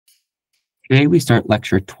Today we start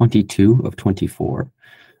lecture 22 of 24.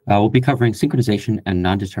 We'll be covering synchronization and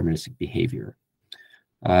non-deterministic behavior.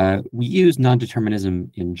 We use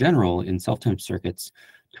non-determinism in general in self-timed circuits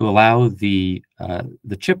to allow the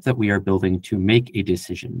chip that we are building to make a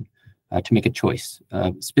decision, to make a choice,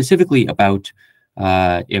 specifically about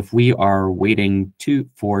if we are waiting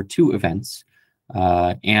for two events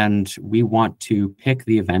and we want to pick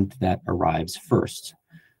the event that arrives first,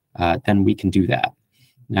 then we can do that.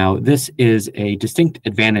 Now, this is a distinct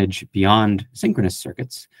advantage beyond synchronous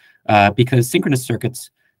circuits because synchronous circuits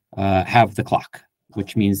have the clock,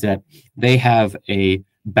 which means that they have a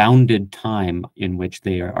bounded time in which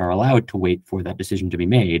they are allowed to wait for that decision to be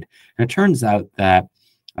made. And it turns out that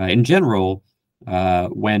in general,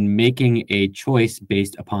 when making a choice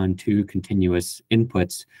based upon two continuous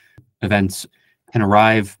inputs, events can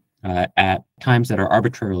arrive at times that are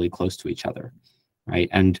arbitrarily close to each other, right?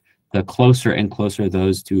 And the closer and closer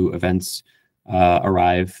those two events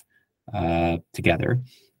arrive together,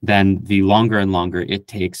 then the longer and longer it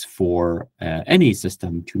takes for any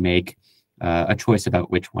system to make a choice about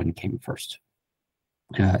which one came first.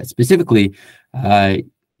 Specifically,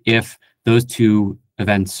 if those two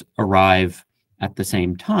events arrive at the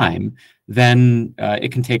same time, then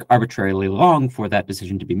it can take arbitrarily long for that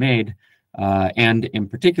decision to be made. And in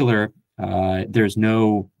particular, there's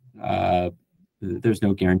no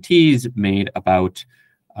guarantees made about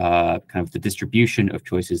kind of the distribution of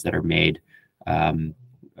choices that are made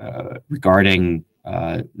regarding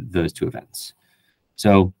those two events.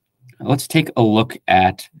 So let's take a look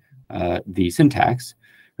at the syntax,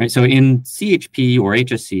 right? So in CHP or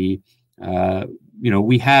HSC,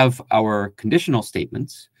 we have our conditional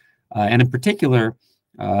statements, and in particular,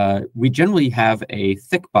 we generally have a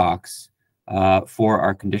thick box for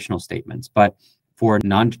our conditional statements, but for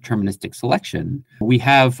non-deterministic selection, we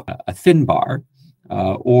have a thin bar,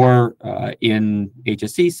 or in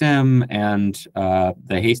HSC sim and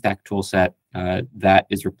the haystack toolset, that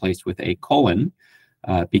is replaced with a colon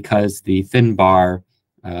because the thin bar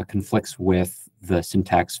conflicts with the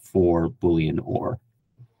syntax for Boolean OR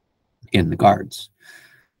in the guards.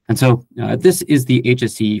 And so this is the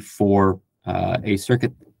HSC for a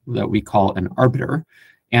circuit that we call an arbiter.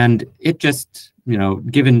 And it just,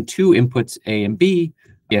 given two inputs A and B,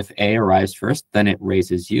 if A arrives first, then it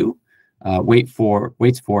raises U, waits for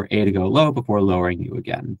A to go low before lowering U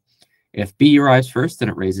again. If B arrives first, then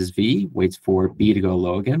it raises V, waits for B to go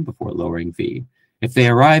low again before lowering V. If they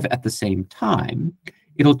arrive at the same time,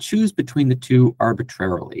 it'll choose between the two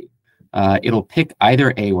arbitrarily. It'll pick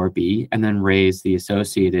either A or B and then raise the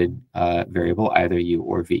associated variable, either U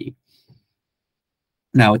or V.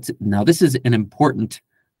 Now this is an important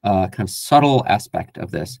kind of subtle aspect of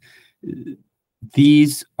this.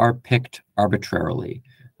 These are picked arbitrarily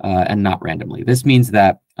and not randomly. This means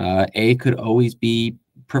that A could always be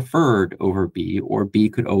preferred over B, or B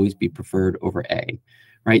could always be preferred over A,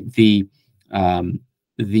 right? The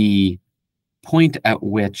point at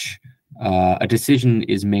which a decision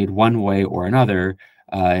is made one way or another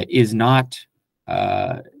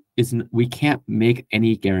we can't make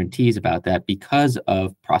any guarantees about that because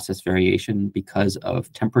of process variation, because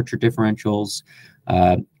of temperature differentials.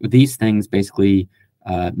 These things basically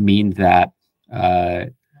mean that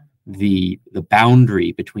the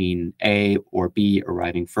boundary between A or B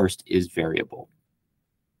arriving first is variable.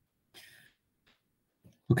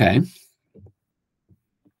 Okay.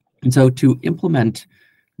 And so to implement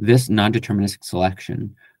this non-deterministic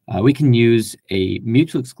selection, we can use a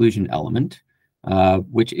mutual exclusion element,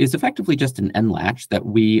 which is effectively just an N latch that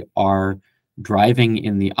we are driving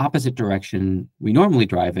in the opposite direction we normally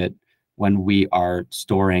drive it when we are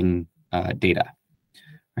storing data,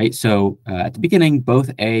 right? So at the beginning, both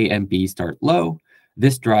A and B start low.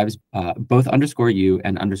 This drives both _U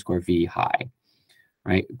and _V high,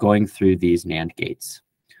 right? Going through these NAND gates.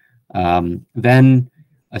 Then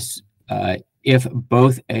if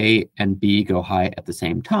both A and B go high at the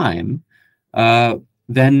same time,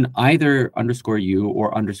 then either _U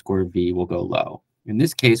or _V will go low. In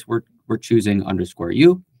this case, we're choosing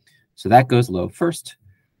 _U, so that goes low first.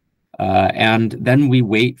 And then we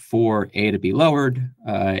wait for A to be lowered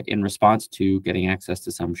in response to getting access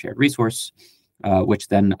to some shared resource, which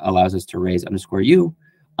then allows us to raise _U,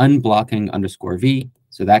 unblocking _V,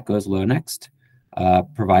 so that goes low next,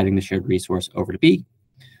 providing the shared resource over to B.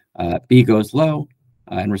 B goes low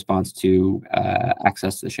in response to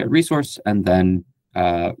access to the shared resource, and then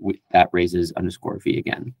that raises _V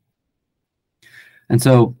again. And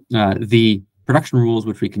so the production rules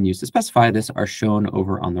which we can use to specify this are shown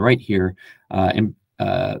over on the right here.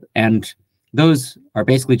 And those are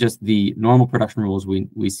basically just the normal production rules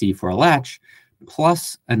we see for a latch,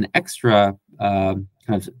 plus an extra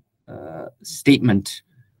statement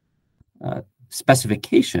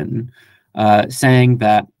specification saying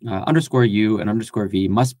that underscore u and underscore v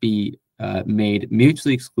must be made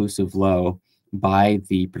mutually exclusive low by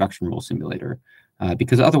the production rule simulator,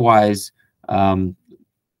 because otherwise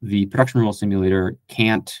the production rule simulator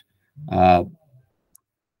can't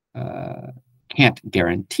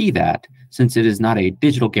guarantee that, since it is not a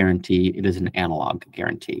digital guarantee, it is an analog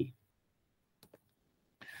guarantee.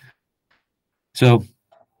 So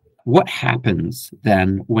what happens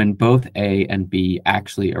then when both A and B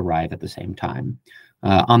actually arrive at the same time?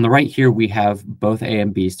 On the right here, we have both A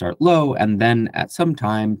and B start low, and then at some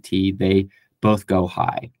time t, they both go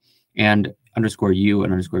high. And underscore u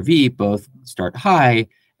and underscore v both start high,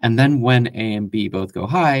 and then when A and B both go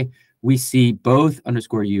high, we see both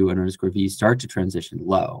underscore u and underscore v start to transition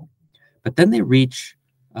low. But then they reach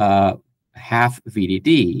half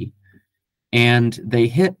VDD, and they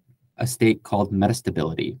hit a state called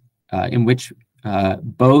metastability, in which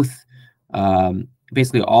both,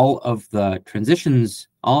 basically all of the transitions,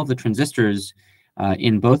 all of the transistors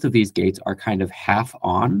in both of these gates are kind of half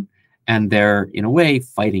on, and they're, in a way,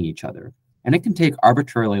 fighting each other. And it can take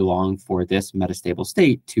arbitrarily long for this metastable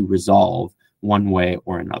state to resolve one way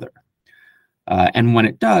or another. And when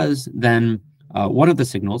it does, then one of the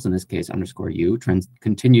signals, in this case underscore u,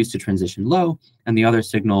 continues to transition low, and the other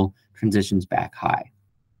signal transitions back high.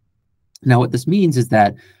 Now, what this means is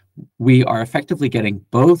that we are effectively getting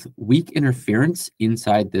both weak interference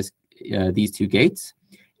inside this, these two gates,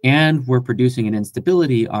 and we're producing an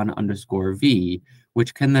instability on underscore v,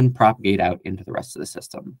 which can then propagate out into the rest of the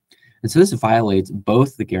system. And so this violates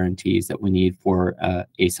both the guarantees that we need for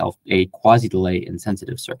a quasi-delay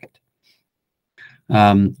insensitive circuit.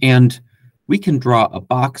 And we can draw a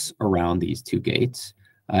box around these two gates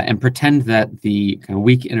and pretend that the kind of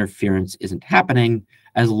weak interference isn't happening,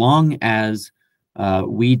 as long as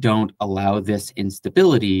we don't allow this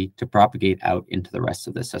instability to propagate out into the rest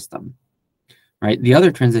of the system. Right? The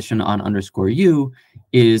other transition on underscore u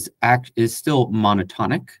is still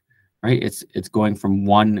monotonic. Right? It's going from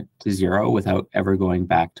 1 to 0 without ever going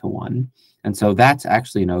back to 1. And so that's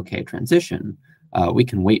actually an okay transition. We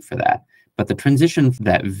can wait for that. But the transition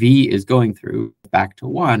that V is going through back to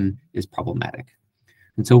 1 is problematic.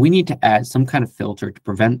 And so we need to add some kind of filter to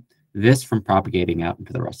prevent this from propagating out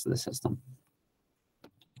into the rest of the system.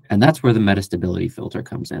 And that's where the metastability filter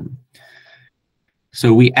comes in.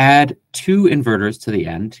 So we add 2 inverters to the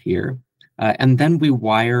end here, and then we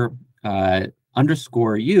wire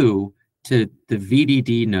underscore u to the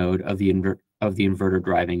VDD node of the inverter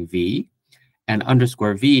driving V, and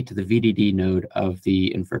underscore v to the VDD node of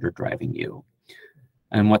the inverter driving u.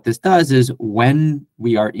 And what this does is, when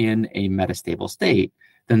we are in a metastable state,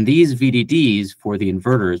 then these VDDs for the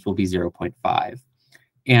inverters will be 0.5.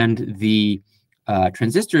 And the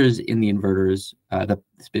transistors in the inverters,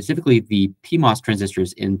 specifically the PMOS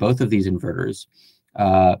transistors in both of these inverters,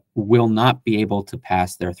 will not be able to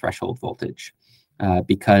pass their threshold voltage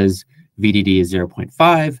because VDD is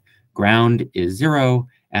 0.5, ground is 0,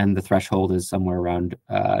 and the threshold is somewhere around,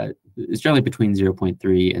 it's generally between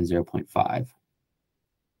 0.3 and 0.5.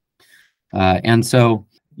 And so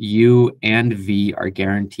U and V are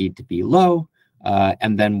guaranteed to be low.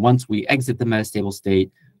 And then once we exit the metastable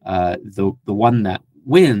state, the one that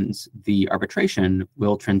wins the arbitration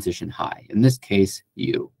will transition high, in this case,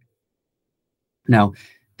 U. Now,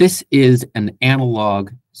 this is an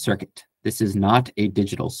analog circuit. This is not a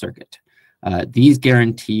digital circuit. These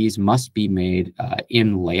guarantees must be made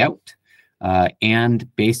in layout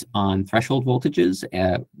and based on threshold voltages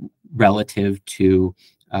relative to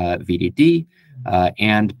VDD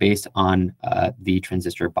and based on the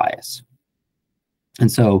transistor bias.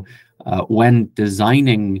 And so when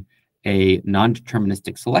designing a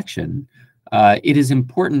non-deterministic selection, it is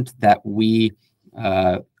important that we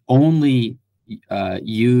only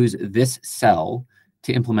use this cell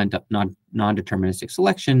to implement a non-deterministic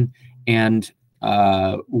selection, and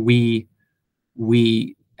we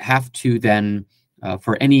have to then,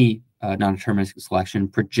 for any non-deterministic selection,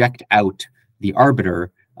 project out the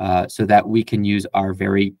arbiter so that we can use our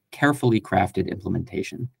very carefully crafted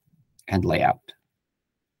implementation and layout.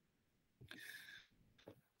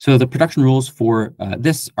 So the production rules for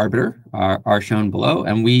this arbiter are shown below,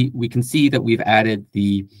 and we can see that we've added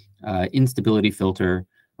the instability filter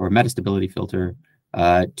or metastability filter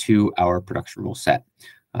to our production rule set.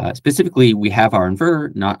 Specifically, we have our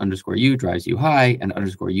inverter, not underscore u drives u high and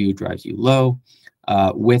underscore u drives u low,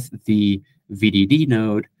 with the VDD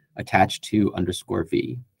node attached to underscore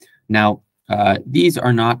v. Now, these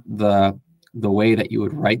are not the way that you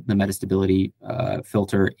would write the metastability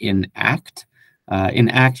filter in ACT. In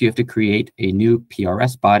ACT, you have to create a new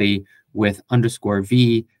PRS body with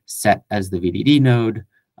 _v set as the VDD node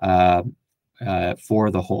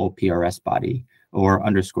for the whole PRS body, or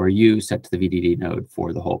 _u set to the VDD node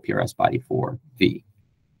for the whole PRS body for v.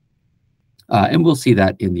 And we'll see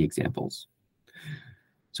that in the examples.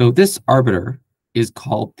 So this arbiter is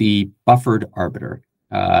called the buffered arbiter.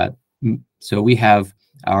 So we have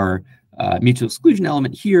our mutual exclusion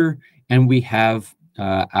element here, and we have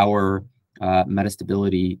our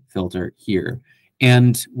metastability filter here.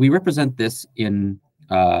 And we represent this in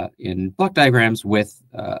block diagrams with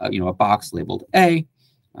a box labeled A,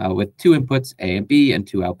 with 2 inputs, A and B, and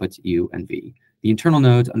 2 outputs, U and V. The internal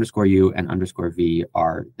nodes _u and _v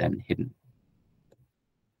are then hidden.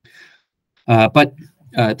 But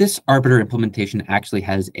this arbiter implementation actually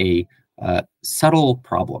has a subtle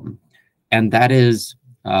problem, and that is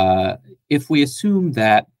if we assume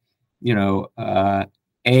that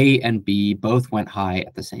A and B both went high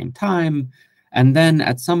at the same time, and then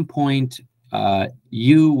at some point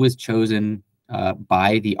U was chosen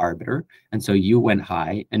by the arbiter, and so U went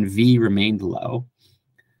high and V remained low,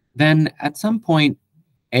 then at some point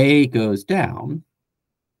A goes down,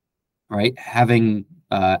 right, having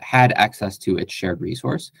had access to its shared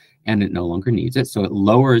resource, and it no longer needs it, so it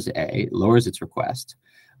lowers A, lowers its request.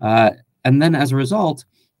 And then as a result,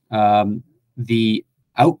 the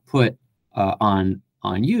output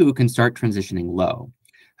on U can start transitioning low.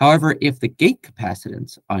 However, if the gate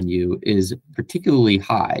capacitance on U is particularly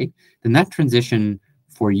high, then that transition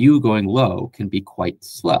for U going low can be quite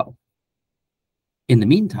slow. In the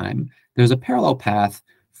meantime, there's a parallel path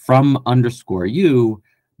from _u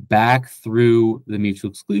back through the mutual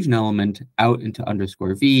exclusion element out into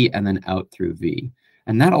 _v and then out through V.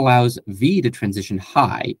 And that allows V to transition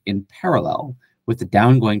high in parallel with the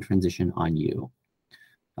downgoing transition on U.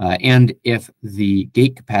 And if the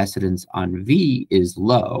gate capacitance on V is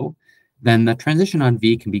low, then the transition on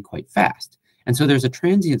V can be quite fast. And so there's a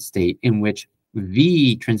transient state in which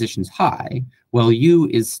V transitions high while U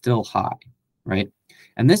is still high, right?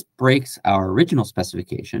 And this breaks our original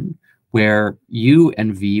specification where U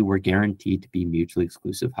and V were guaranteed to be mutually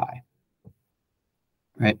exclusive high,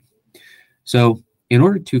 right? So in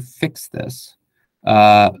order to fix this,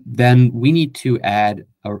 then we need to add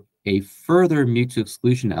a further mutual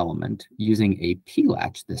exclusion element using a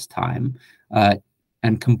p-latch this time,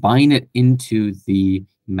 and combine it into the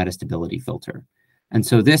metastability filter. And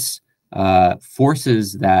so this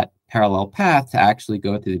forces that parallel path to actually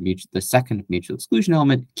go through the second mutual exclusion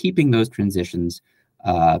element, keeping those transitions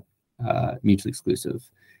mutually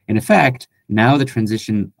exclusive. In effect, now the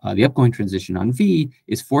transition, the upgoing transition on V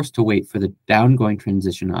is forced to wait for the downgoing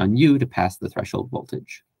transition on U to pass the threshold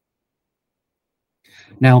voltage.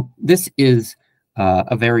 Now, this is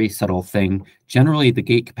a very subtle thing. Generally, the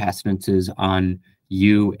gate capacitances on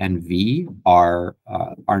U and V are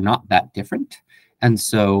not that different. And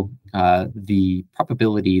so the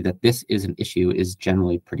probability that this is an issue is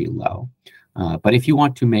generally pretty low. But if you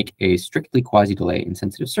want to make a strictly quasi-delay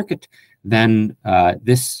insensitive circuit, then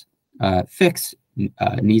this fix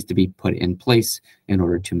needs to be put in place in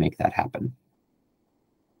order to make that happen.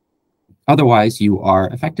 Otherwise, you are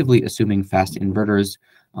effectively assuming fast inverters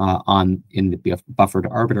in the buffered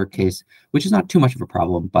arbiter case, which is not too much of a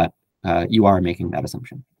problem, but you are making that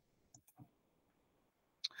assumption.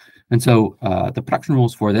 And so the production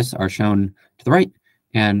rules for this are shown to the right,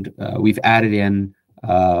 and we've added in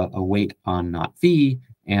a weight on not V,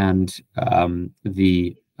 and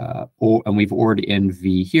we've ORed in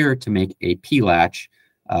V here to make a p-latch,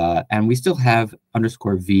 and we still have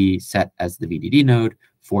 _v set as the VDD node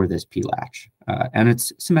for this p-latch, and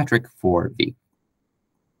it's symmetric for V.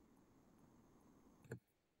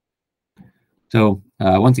 So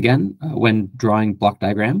once again, when drawing block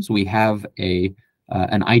diagrams, we have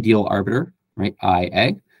an ideal arbiter, right,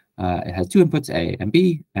 IA. It has 2 inputs, A and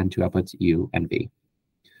B, and 2 outputs, U and V.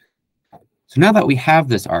 So now that we have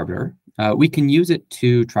this arbiter, we can use it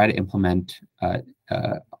to try to implement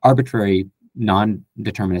arbitrary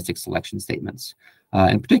non-deterministic selection statements.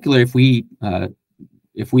 In particular, if we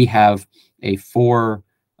have a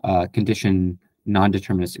 4-condition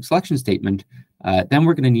non-deterministic selection statement, then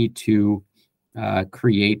we're going to need to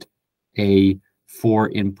create a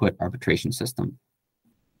 4-input arbitration system.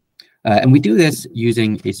 And we do this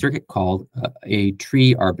using a circuit called a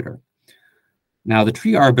tree arbiter. Now, the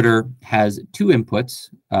tree arbiter has 2 inputs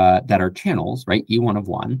that are channels, right? E1 of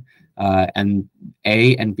 1, and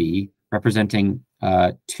A and B, representing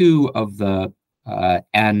 2 of the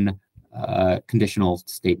n conditional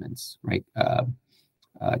statements, right?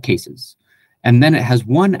 Cases. And then it has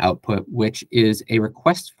 1 output, which is a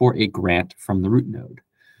request for a grant from the root node.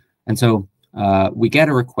 And so we get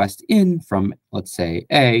a request in from, let's say,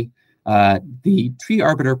 A. The tree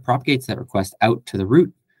arbiter propagates that request out to the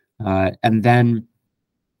root, and then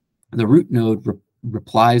the root node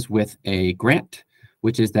replies with a grant,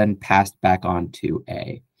 which is then passed back on to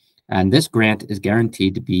A. And this grant is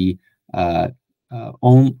guaranteed to be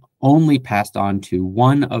only passed on to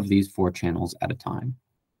one of these 4 channels at a time.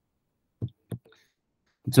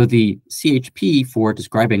 So the CHP for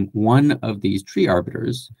describing one of these tree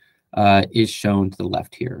arbiters is shown to the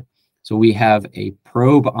left here. So we have a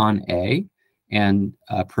probe on A and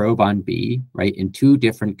a probe on B, right, in 2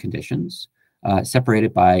 different conditions,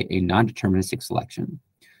 separated by a non-deterministic selection.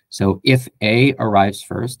 So if A arrives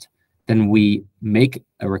first, then we make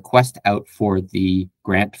a request out for the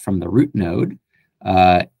grant from the root node,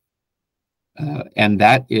 and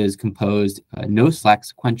that is composed no-slack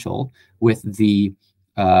sequential with the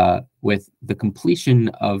completion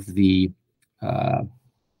of the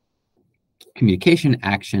communication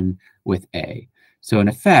action with A. So in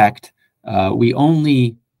effect, we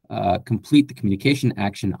only complete the communication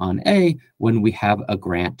action on A when we have a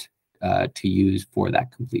grant to use for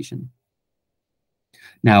that completion.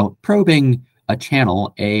 Now, probing a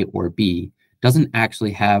channel, A or B, doesn't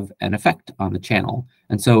actually have an effect on the channel.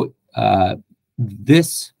 And so the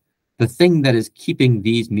thing that is keeping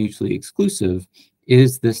these mutually exclusive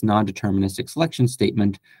is this non-deterministic selection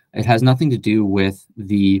statement. It has nothing to do with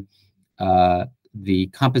the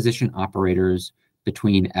composition operators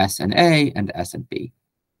between S and A and S and B.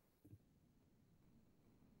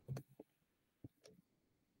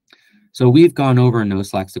 So we've gone over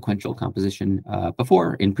no-slack sequential composition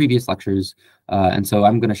before in previous lectures, and so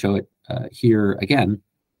I'm going to show it here again.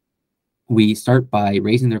 We start by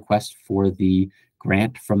raising the request for the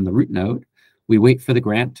grant from the root node. We wait for the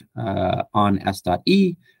grant on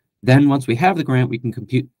s.e. Then once we have the grant, we can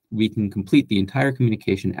complete the entire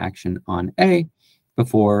communication action on A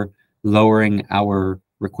before lowering our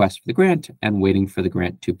request for the grant and waiting for the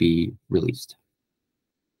grant to be released.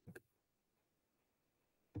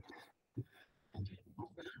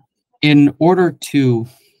 In order to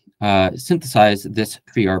synthesize this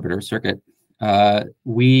tree arbiter circuit,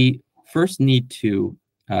 we first need to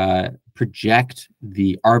project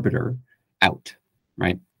the arbiter out,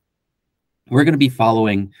 right? We're going to be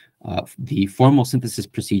following the formal synthesis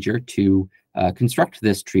procedure to construct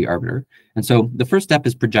this tree arbiter. And so the first step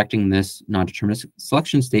is projecting this non-deterministic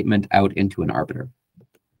selection statement out into an arbiter.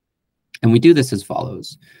 And we do this as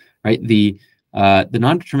follows, right? The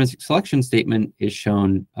non-deterministic selection statement is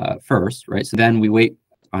shown first, right? So then we wait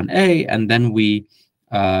on A, and then we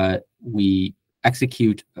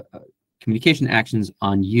execute communication actions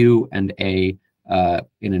on U and A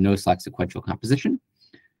in a no-slack sequential composition.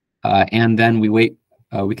 And then we wait.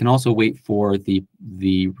 We can also wait for the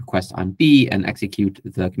request on B and execute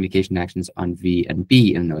the communication actions on V and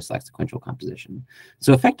B in a no-slack sequential composition.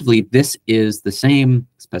 So effectively, this is the same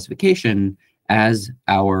specification as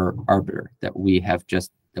our arbiter that we had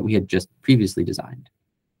just previously designed.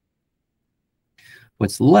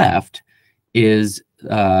 What's left is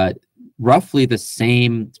roughly the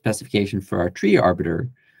same specification for our tree arbiter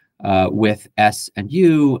with S and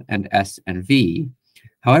U and S and V.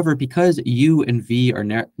 However, because U and V are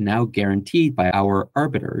now guaranteed by our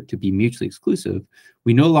arbiter to be mutually exclusive,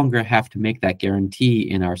 we no longer have to make that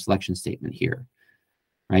guarantee in our selection statement here,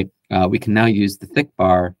 right? We can now use the thick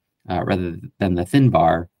bar rather than the thin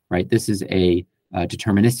bar, right? This is a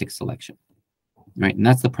deterministic selection, right? And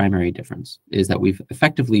that's the primary difference, is that we've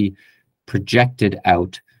effectively projected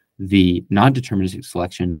out the non-deterministic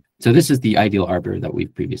selection. So this is the ideal arbiter that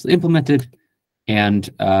we've previously implemented, and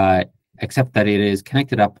except that it is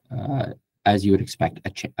connected up as you would expect,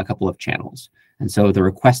 a couple of channels. And so the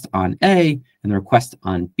request on A and the request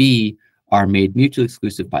on B are made mutually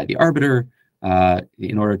exclusive by the arbiter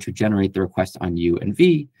in order to generate the request on U and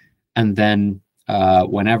V. And then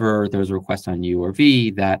whenever there's a request on U or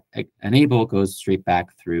V, that enable goes straight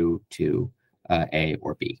back through to A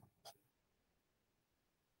or B.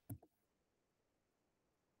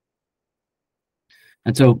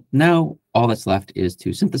 And so now all that's left is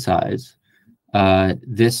to synthesize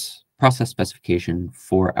this process specification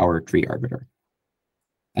for our tree arbiter.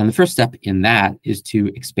 And the first step in that is to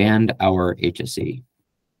expand our HSE.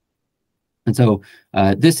 And so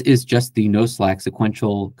this is just the no-slack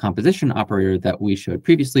sequential composition operator that we showed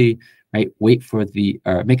previously, right? Wait for the,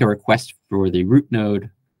 make a request for the root node,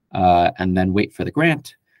 and then wait for the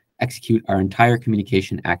grant, execute our entire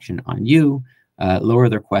communication action on U, lower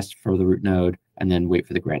the request for the root node, and then wait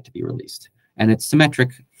for the grant to be released. And it's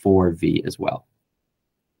symmetric for V as well.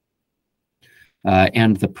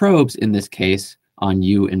 And the probes in this case on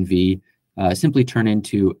U and V simply turn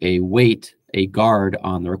into a wait a guard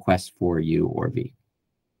on the request for U or V.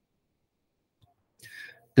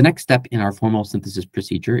 The next step in our formal synthesis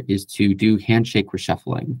procedure is to do handshake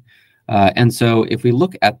reshuffling. And so if we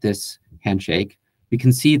look at this handshake, we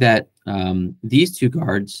can see that these two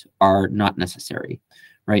guards are not necessary,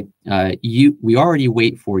 right? We already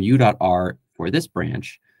wait for U.R for this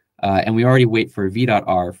branch, and we already wait for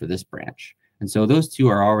V.R for this branch. And so those two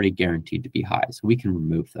are already guaranteed to be high, so we can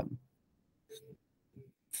remove them.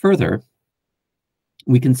 Further,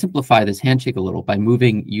 we can simplify this handshake a little by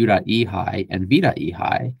moving U.E high and V.E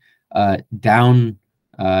high down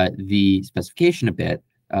the specification a bit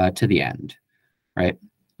to the end, right?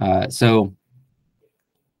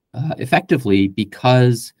 Effectively,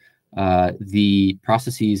 because the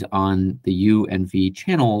processes on the U and V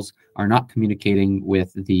channels are not communicating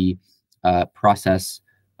with the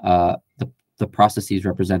the processes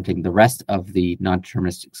representing the rest of the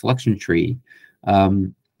non-deterministic selection tree,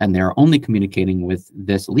 and they're only communicating with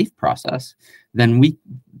this leaf process,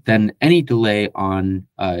 then any delay on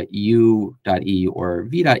U.E or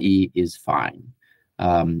V.E is fine,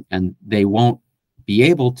 and they won't be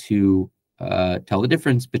able to tell the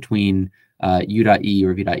difference between U.E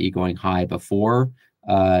or V.E going high before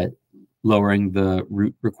lowering the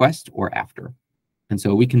root request or after. And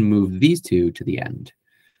so we can move these two to the end.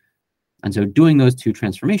 And so doing those two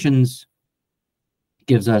transformations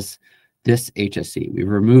gives us this HSC. We've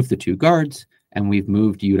removed the two guards, and we've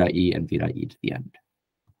moved U.E and V.E to the end.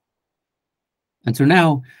 And so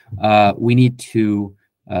now we need to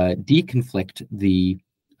deconflict the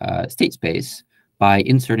state space by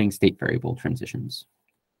inserting state variable transitions.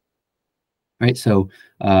 Right, so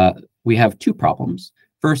we have two problems.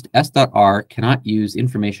 First, S.R cannot use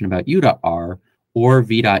information about U.R or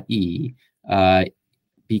V.E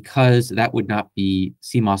because that would not be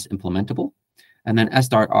CMOS implementable. And then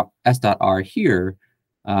S.R here,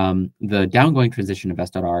 the downgoing transition of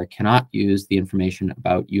S.R cannot use the information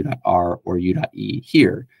about U.R or U.E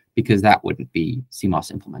here because that wouldn't be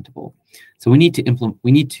CMOS implementable. So we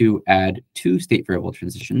need to add two state variable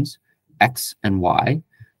transitions, X and Y.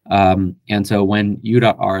 And so when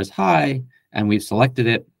U.R is high and we've selected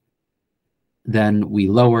it, then we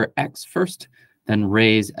lower X first, then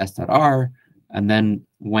raise S.R, and then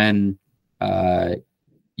when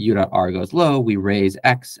U.R goes low, we raise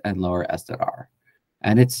X and lower S.R.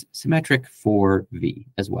 And it's symmetric for V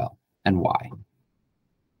as well, and Y.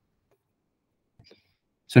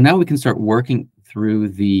 So now we can start working through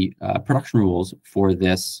the production rules for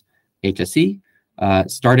this HSC,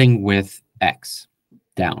 starting with X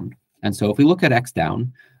down. And so if we look at X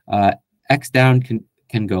down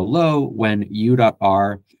can go low when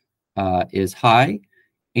U.R is high,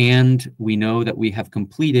 and we know that we have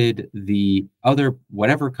completed the other,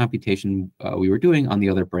 whatever computation we were doing on the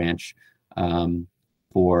other branch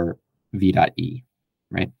for V.E,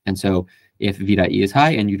 right? And so if V.E is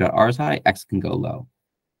high and U.R is high, X can go low.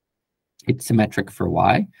 It's symmetric for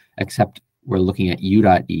Y, except we're looking at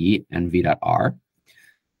U.E and V.R.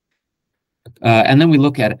 And then we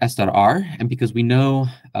look at S.R, and because we know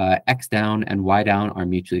X down and Y down are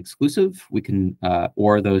mutually exclusive, we can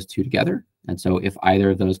OR those two together. And so if either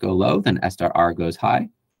of those go low, then S.R goes high.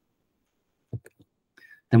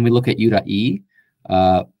 Then we look at U.E.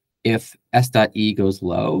 If S.E goes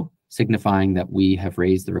low, signifying that we have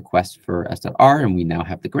raised the request for S.R and we now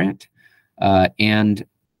have the grant, and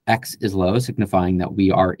X is low, signifying that we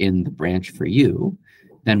are in the branch for U,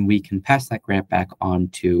 then we can pass that grant back on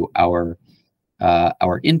to our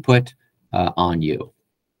input on U,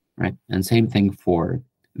 right? And same thing for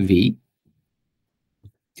V.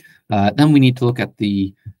 Then we need to look at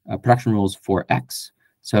the production rules for X.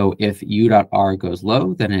 So if U.R goes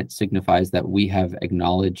low, then it signifies that we have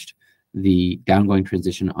acknowledged the downgoing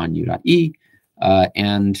transition on U.E,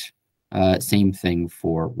 and same thing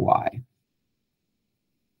for Y.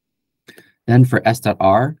 Then for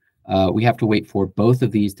S.R, we have to wait for both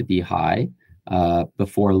of these to be high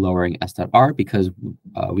before lowering S.R because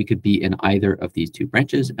we could be in either of these two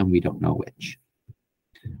branches and we don't know which.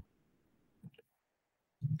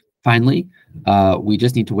 Finally, we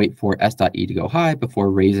just need to wait for S.E to go high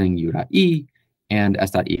before raising U.E and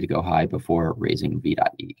S.E to go high before raising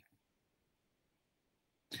V.E.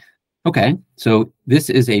 Okay, so this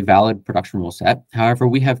is a valid production rule set. However,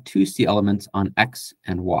 we have two C elements on X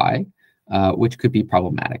and Y, which could be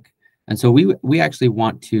problematic. And so we actually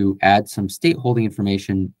want to add some state holding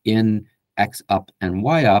information in X up and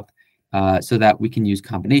Y up so that we can use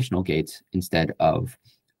combinational gates instead of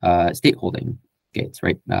state holding gates,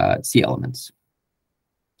 right? C elements.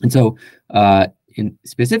 And so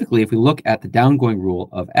specifically, if we look at the downgoing rule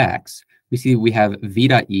of X, we see we have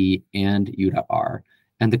V.E and U.R.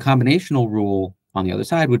 And the combinational rule on the other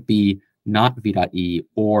side would be not v dot e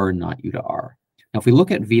or not u to r. Now, if we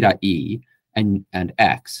look at v dot e and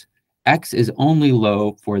x, x is only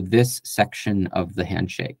low for this section of the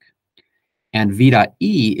handshake. And v dot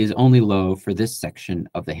e is only low for this section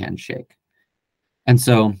of the handshake. And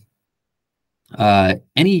so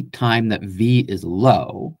any time that v is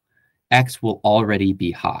low, x will already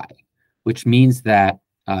be high, which means that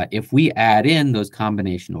if we add in those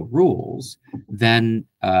combinational rules, then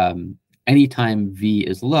anytime v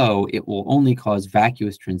is low, it will only cause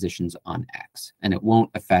vacuous transitions on x, and it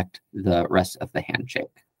won't affect the rest of the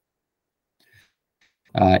handshake.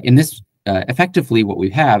 In this, effectively, what we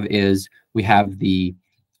have is we have the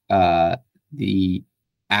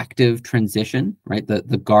active transition, right?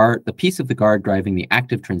 The piece of the guard driving the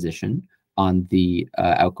active transition on the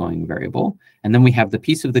outgoing variable, and then we have the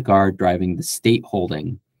piece of the guard driving the state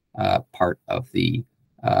holding part of the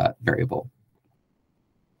variable.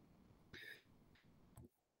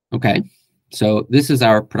 Okay, so this is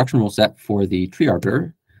our production rule set for the tree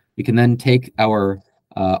arbiter. We can then take our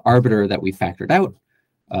arbiter that we factored out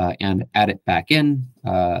and add it back in,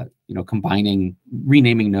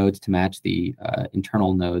 renaming nodes to match the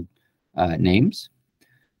internal node names.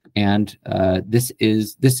 And this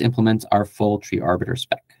implements our full tree arbiter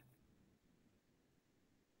spec.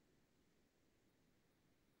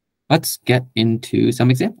 Let's get into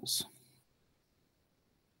some examples.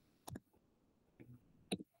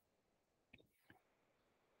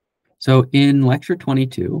 So in lecture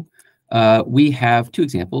 22, we have two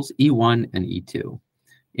examples, E1 and E2.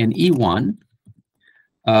 In E1,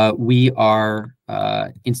 we are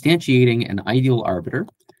instantiating an ideal arbiter,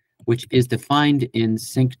 which is defined in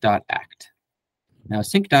sync.act. Now,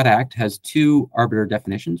 sync.act has two arbiter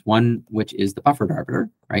definitions, one which is the buffered arbiter,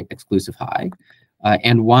 right, exclusive high,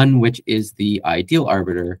 and one which is the ideal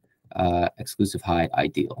arbiter, exclusive high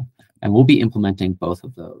ideal. And we'll be implementing both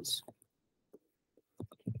of those.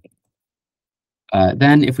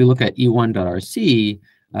 Then if we look at E1.rc,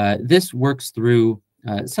 this works through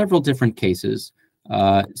several different cases,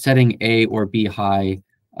 setting A or B high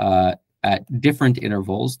at different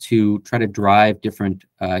intervals to try to drive different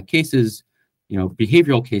cases,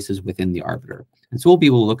 behavioral cases within the arbiter. And so we'll be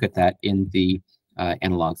able to look at that in the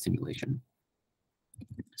analog simulation.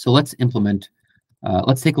 So let's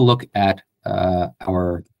take a look at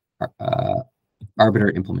our arbiter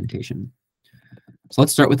implementation. So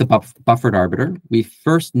let's start with the buffered arbiter. We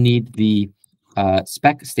first need the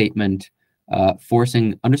spec statement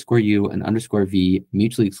forcing _u and _v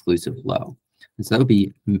mutually exclusive low. And so that would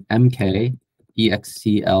be mk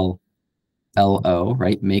excl lo,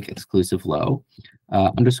 right? Make exclusive low,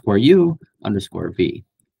 _u _v,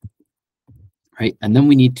 right? And then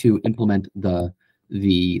we need to implement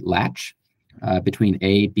the latch between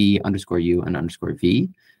a, b _u and _v.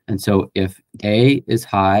 And so if a is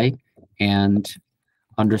high and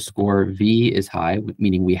 _v is high,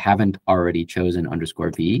 meaning we haven't already chosen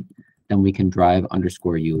 _v, then we can drive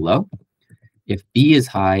 _u low. If b is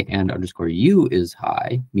high and _u is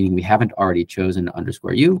high, meaning we haven't already chosen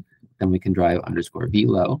 _u, then we can drive _v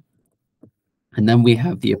low. And then we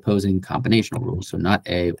have the opposing combinational rule. So not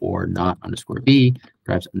a or not _v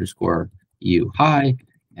drives _u high,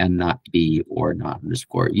 and not b or not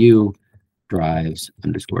 _u drives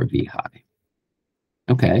 _v high.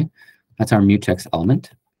 Okay. That's our mutex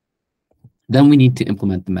element. Then we need to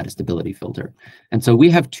implement the metastability filter. And so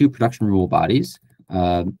we have two production rule bodies,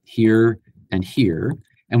 here and here.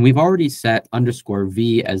 And we've already set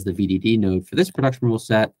 _v as the VDD node for this production rule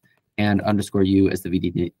set and _u as the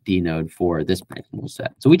VDD node for this production rule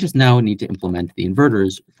set. So we just now need to implement the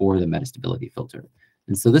inverters for the metastability filter.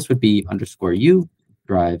 And so this would be _u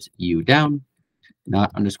drives u down,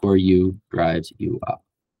 not _u drives u up.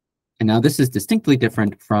 And now this is distinctly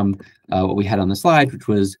different from what we had on the slide, which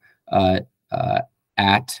was at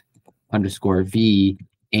 _v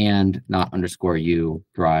and not _u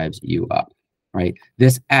drives u up, right?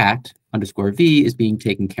 This at _v is being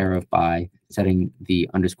taken care of by setting the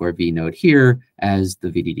 _v node here as the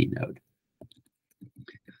VDD node.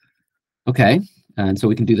 Okay, and so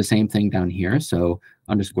we can do the same thing down here. So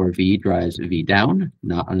 _v drives v down,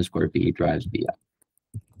 not _v drives v up.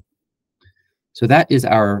 So that is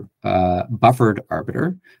our buffered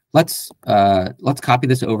arbiter. Let's copy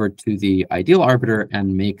this over to the ideal arbiter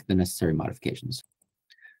and make the necessary modifications.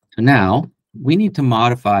 So now we need to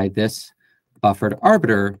modify this buffered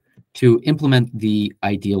arbiter to implement the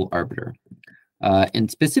ideal arbiter. And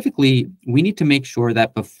specifically, we need to make sure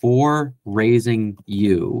that before raising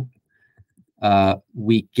u,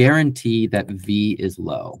 we guarantee that v is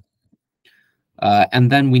low.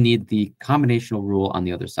 And then we need the combinational rule on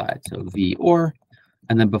the other side. So v or,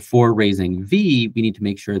 And then before raising V, we need to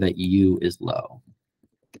make sure that U is low.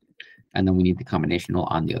 And then we need the combinational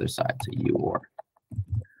on the other side, so U or.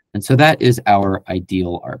 And so that is our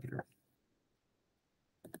ideal arbiter.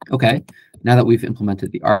 Okay, now that we've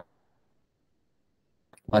implemented the arbiter,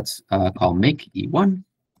 let's call make E1.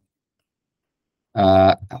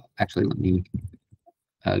 Actually, let me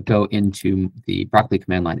go into the Broccoli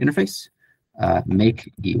command line interface,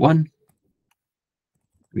 make E1. Here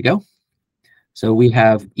we go. So we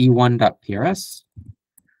have E1.prs,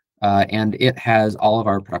 and it has all of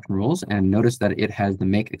our production rules. And notice that it has the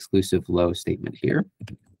make exclusive low statement here.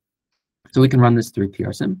 So we can run this through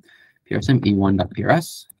PRSim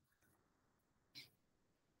E1.prs,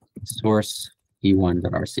 source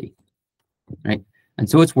E1.rc, right? And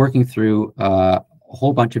so it's working through a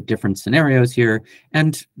whole bunch of different scenarios here.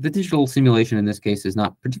 And the digital simulation in this case is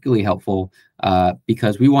not particularly helpful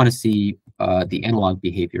because we want to see the analog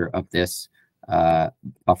behavior of this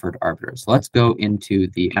buffered arbiter. So let's go into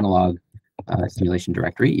the analog simulation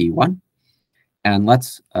directory, E1, and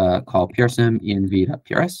let's call PRSim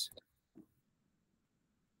env.prs,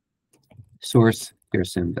 source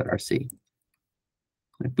PRSim.rc.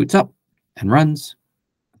 It boots up and runs.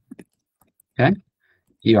 Okay.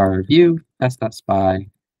 ER review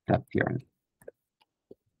test.spy.prn.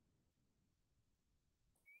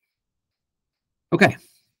 Okay,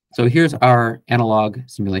 so here's our analog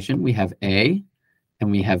simulation. We have A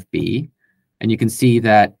and we have B. And you can see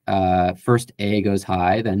that first A goes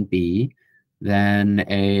high, then B. Then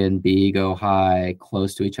A and B go high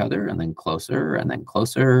close to each other, and then closer, and then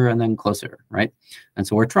closer, and then closer, right? And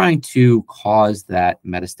so we're trying to cause that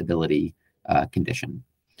metastability condition.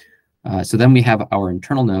 So then we have our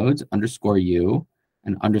internal nodes, underscore U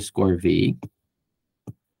and underscore V.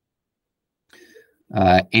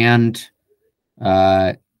 And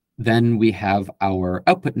then we have our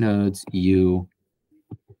output nodes, U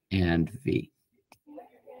and V.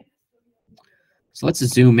 So let's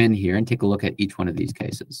zoom in here and take a look at each one of these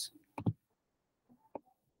cases.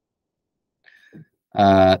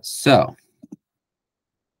 So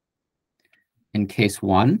in case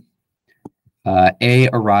 1, A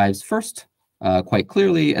arrives first quite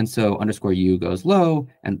clearly, and so underscore U goes low,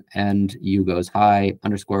 and U goes high,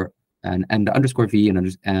 underscore and underscore V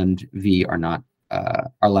and V are not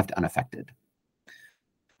are left unaffected.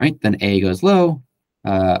 Right? Then A goes low,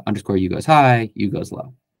 underscore U goes high, U goes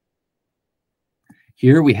low.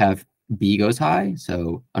 Here we have B goes high,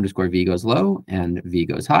 so underscore V goes low and V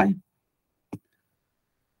goes high.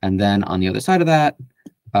 And then on the other side of that,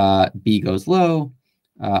 B goes low,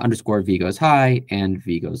 underscore V goes high, and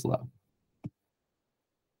V goes low.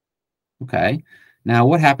 Okay, now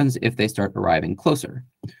what happens if they start arriving closer?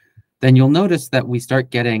 Then you'll notice that we start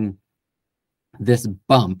getting this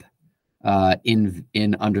bump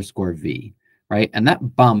in underscore V, right? And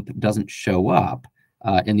that bump doesn't show up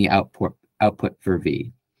in the output for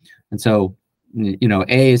V. And so, you know,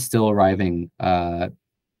 A is still arriving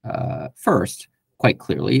first quite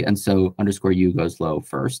clearly. And so underscore U goes low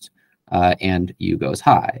first and U goes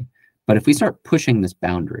high. But if we start pushing this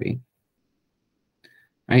boundary,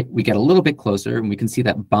 right, we get a little bit closer and we can see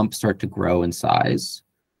that bump start to grow in size.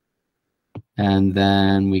 And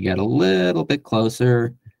then we get a little bit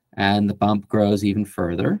closer and the bump grows even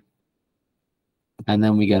further. And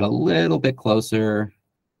then we get a little bit closer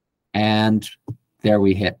and there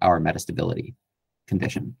we hit our metastability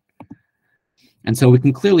condition. And so we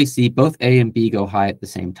can clearly see both A and B go high at the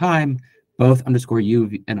same time. Both underscore U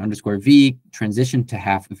and underscore V transition to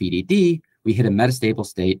half VDD. We hit a metastable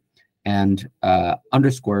state, and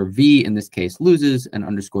underscore V in this case loses, and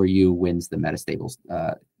underscore U wins the metastable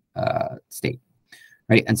state,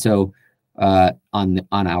 right? And so on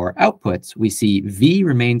our outputs, we see V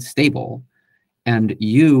remains stable, and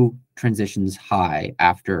U transitions high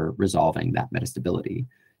after resolving that metastability,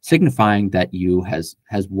 signifying that U has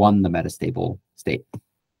won the metastable state.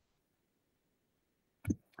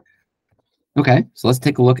 Okay, so let's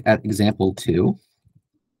take a look at example 2.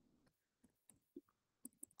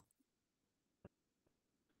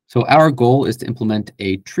 So our goal is to implement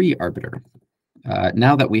a tree arbiter.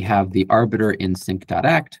 Now that we have the arbiter in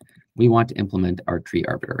sync.act, we want to implement our tree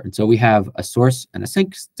arbiter. And so we have a source and a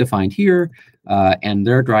sync defined here, and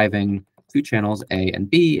they're driving 2 channels, A and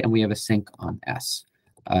B, and we have a sync on S.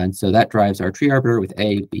 And so that drives our tree arbiter with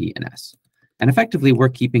A, B, and S. And effectively, we're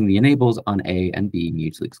keeping the enables on A and B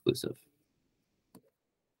mutually exclusive.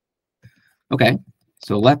 Okay,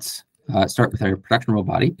 so let's start with our production rule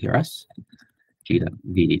body, PRS,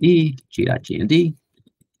 G.VDD, G.GND.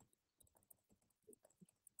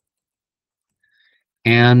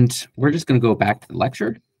 And we're just going to go back to the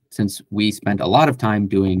lecture, since we spent a lot of time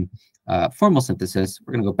doing formal synthesis,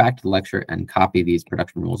 we're going to go back to the lecture and copy these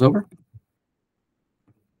production rules over.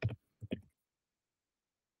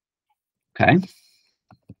 Okay.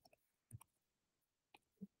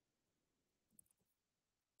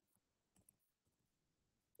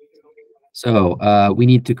 So we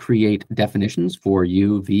need to create definitions for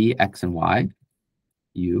u, v, x, and y.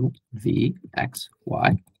 U, v, x,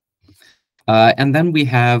 y. And then we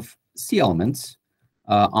have C elements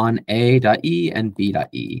on A.E and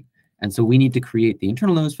B.E. And so we need to create the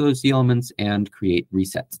internal nodes for those C elements and create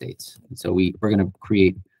reset states. And so we're going to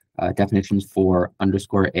create definitions for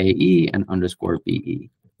underscore AE and underscore BE.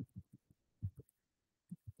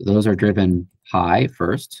 Those are driven high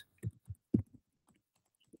first.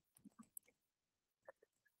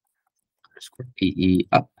 Underscore BE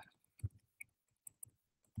up.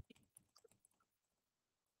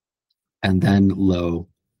 And then low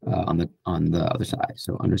on the other side.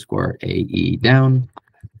 So underscore AE down.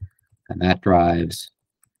 And that drives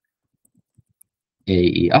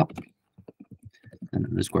AE up. And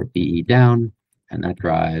underscore BE down. And that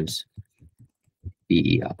drives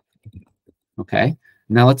BE up. Okay,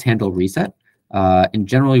 now let's handle reset. And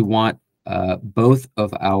generally want both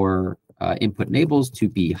of our input enables to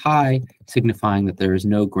be high, signifying that there is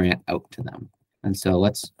no grant out to them. And so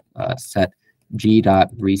let's set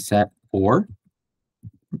g.reset or,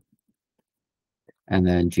 and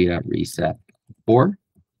then g.reset or,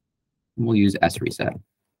 and we'll use sReset.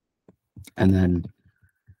 And then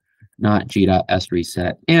not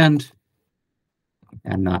g.sReset and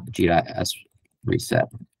not g.sReset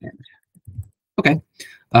and. Okay,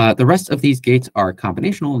 the rest of these gates are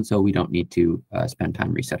combinational, and so we don't need to spend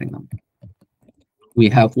time resetting them. We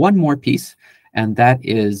have one more piece, and that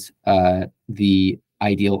is the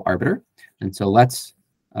ideal arbiter. And so let's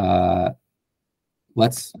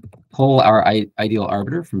pull our ideal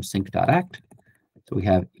arbiter from sync.act. So we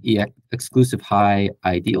have exclusive high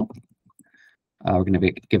ideal. We're going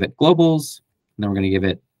to give it globals, and then we're going to give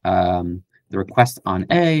it the request on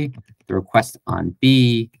A, the request on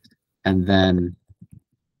B, and then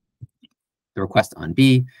the request on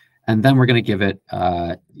B, and then we're going to give it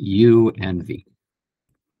U and V.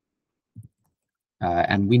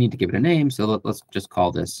 And we need to give it a name, so let's just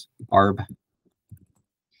call this arb.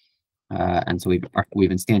 And so we've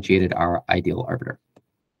instantiated our ideal arbiter.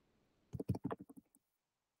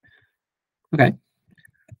 Okay,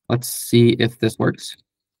 let's see if this works.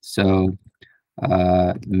 So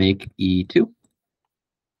make E2.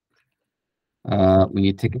 We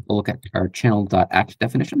need to take a look at our channel.act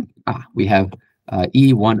definition. We have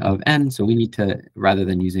E1 of n, so we need to, rather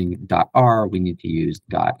than using .r, we need to use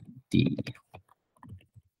 .d.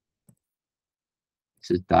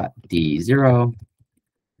 This is .d0,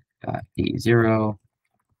 .d0,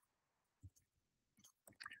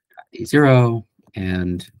 .d0,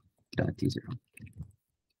 and .d0.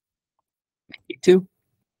 E2, all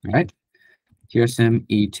right. PRSim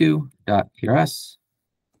E2.PRS.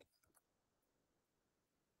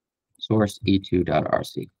 Source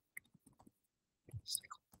E2.RC.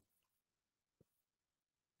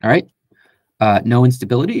 All right, no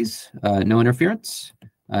instabilities, no interference.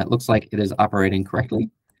 It looks like it is operating correctly.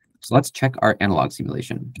 So let's check our analog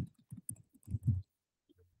simulation.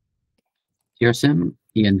 PRSim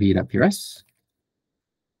env.prs.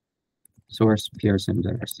 Source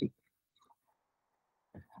PRSim.rc.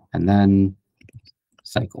 And then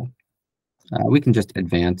cycle. We can just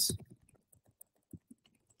advance.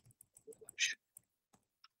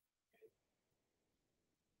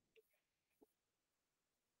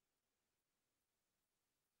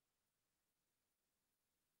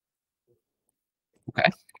 Okay.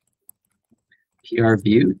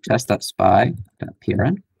 prview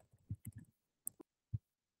test.spy.prn.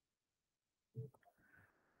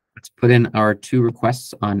 Let's put in our two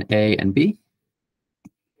requests on A and B.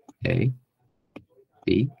 A,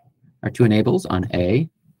 B. Our two enables on A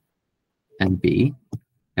and B.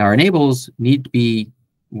 Now our enables need to be,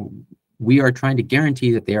 we are trying to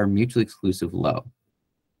guarantee that they are mutually exclusive low.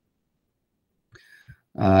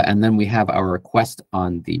 And then we have our request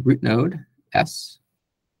on the root node, S,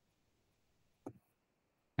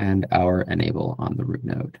 and our enable on the root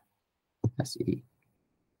node, SE.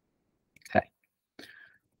 Okay.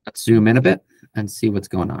 Let's zoom in a bit and see what's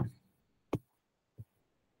going on.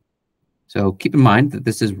 So keep in mind that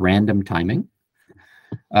this is random timing.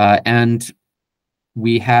 And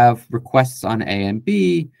we have requests on A and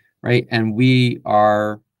B, right? And we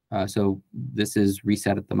are, so this is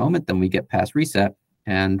reset at the moment, then we get past reset,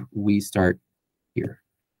 and we start here.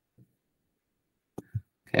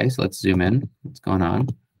 Okay, so let's zoom in. What's going on?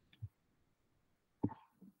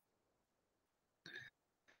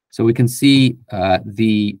 So we can see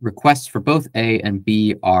the requests for both A and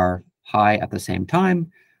B are high at the same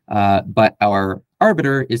time, but our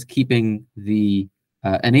arbiter is keeping the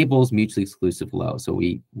enables mutually exclusive low. So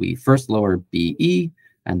we first lower BE,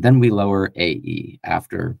 and then we lower AE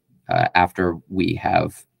after we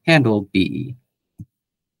have handled BE.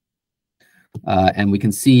 And we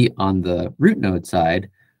can see on the root node side,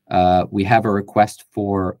 we have a request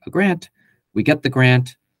for a grant. We get the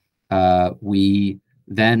grant. We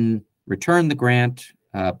then return the grant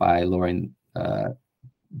by lowering the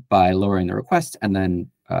request, and then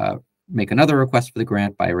make another request for the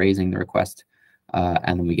grant by raising the request,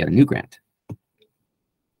 and then we get a new grant.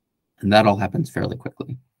 And that all happens fairly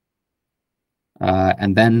quickly.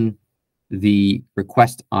 And then the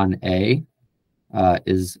request on A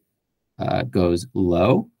goes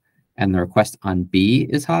low, and the request on B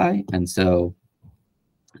is high, and so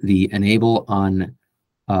the enable on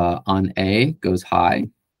A goes high.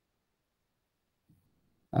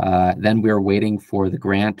 Then we're waiting for the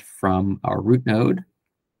grant from our root node.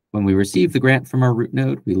 When we receive the grant from our root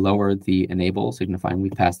node, we lower the enable, signifying we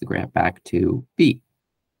pass the grant back to B.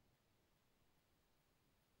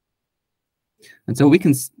 And so we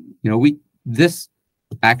can, this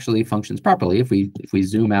actually functions properly. If we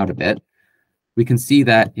zoom out a bit, we can see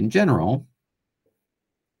that in general,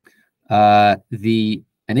 the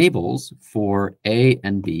enables for A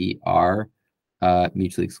and B are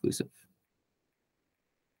mutually exclusive.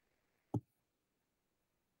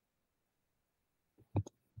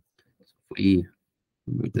 If we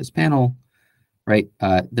remove this panel, right,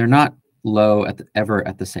 they're not low ever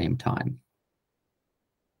at the same time.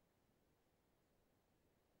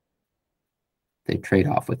 They trade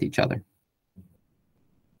off with each other.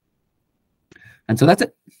 And so that's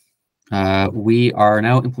it. We are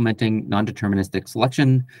now implementing non-deterministic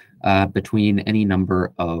selection between any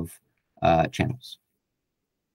number of channels.